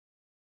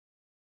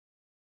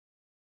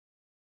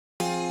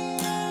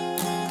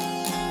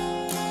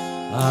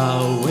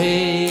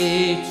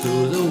Away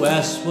to the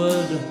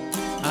westward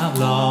I'm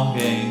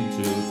longing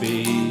to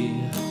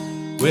be,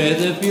 where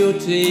the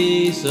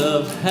beauties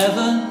of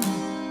heaven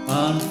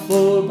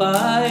unfold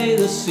by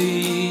the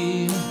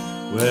sea,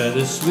 where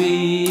the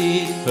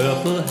sweet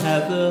purple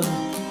heather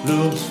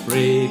blooms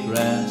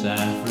fragrant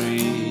and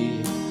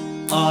free,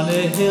 on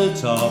a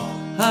hilltop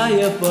high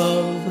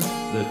above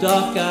the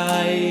dark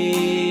island.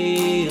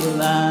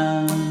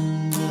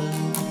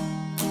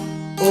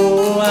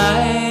 Oh,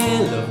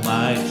 Isle of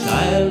my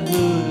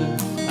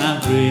childhood, I'm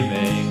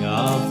dreaming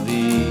of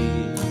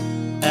thee,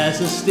 as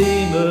the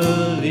steamer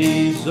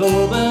leaves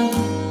open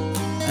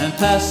and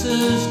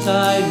passes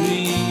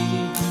Tyree.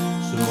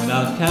 Soon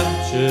I'll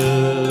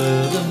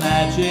capture the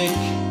magic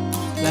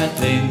that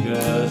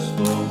lingers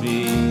for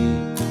me,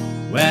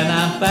 when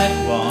I'm back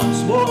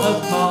once more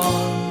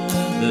upon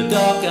the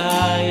dark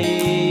island.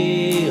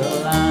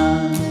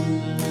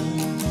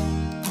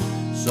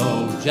 So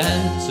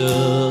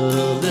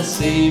gentle the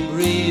sea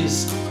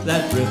breeze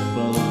that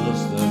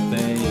ripples the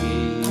bay,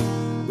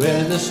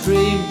 where the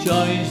stream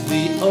joins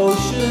the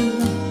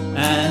ocean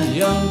and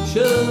young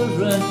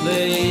children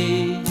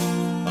play.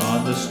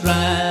 On the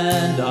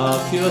strand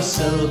of pure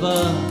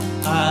silver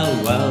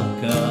I'll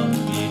welcome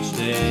each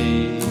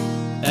day,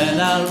 and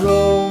I'll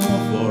roam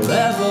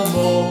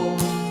forevermore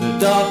the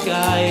dark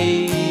island.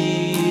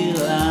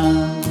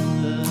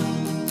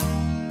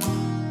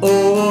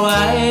 Oh,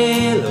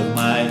 Isle of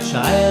my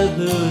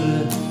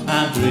childhood,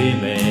 I'm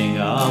dreaming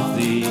of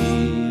thee,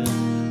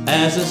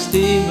 as a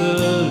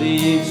steamer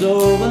leaves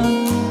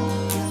open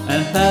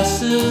and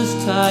passes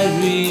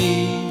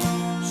Tyree.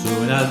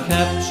 Soon I'll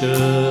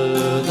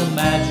capture the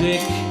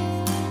magic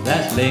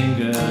that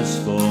lingers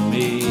for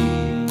me,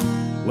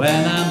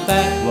 when I'm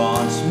back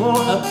once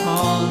more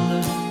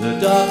upon the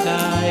dark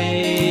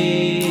island.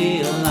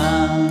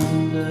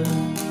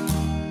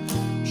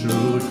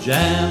 True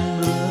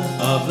gem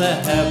of the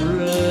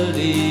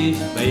Hebrides,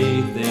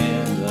 bathed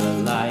in the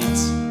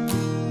light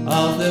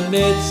of the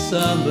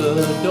midsummer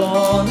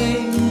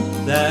dawning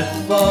that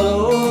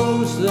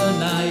follows the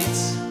night.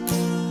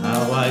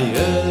 How I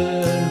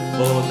yearn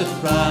for the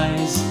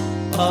cries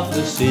of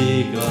the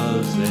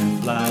seagulls in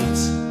flight,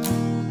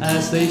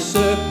 as they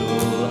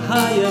circle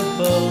high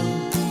above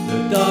the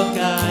dark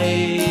island.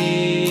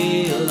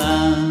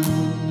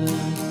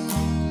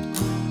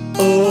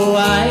 Oh,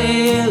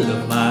 Isle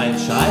of my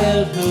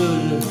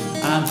childhood,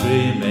 I'm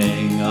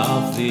dreaming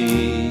of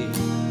thee,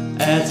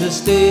 as the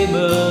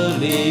steamer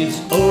leaves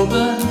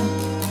open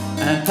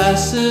and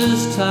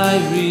passes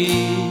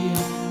Tyree.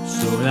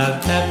 Soon I'll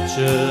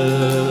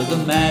capture the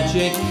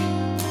magic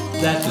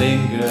that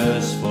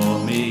lingers for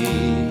me,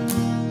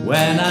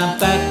 when I'm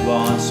back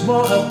once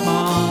more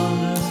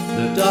upon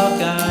the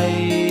dark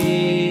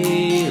island.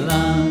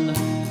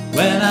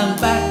 When I'm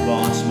back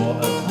once more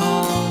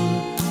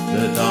upon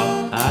the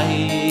dark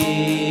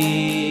island.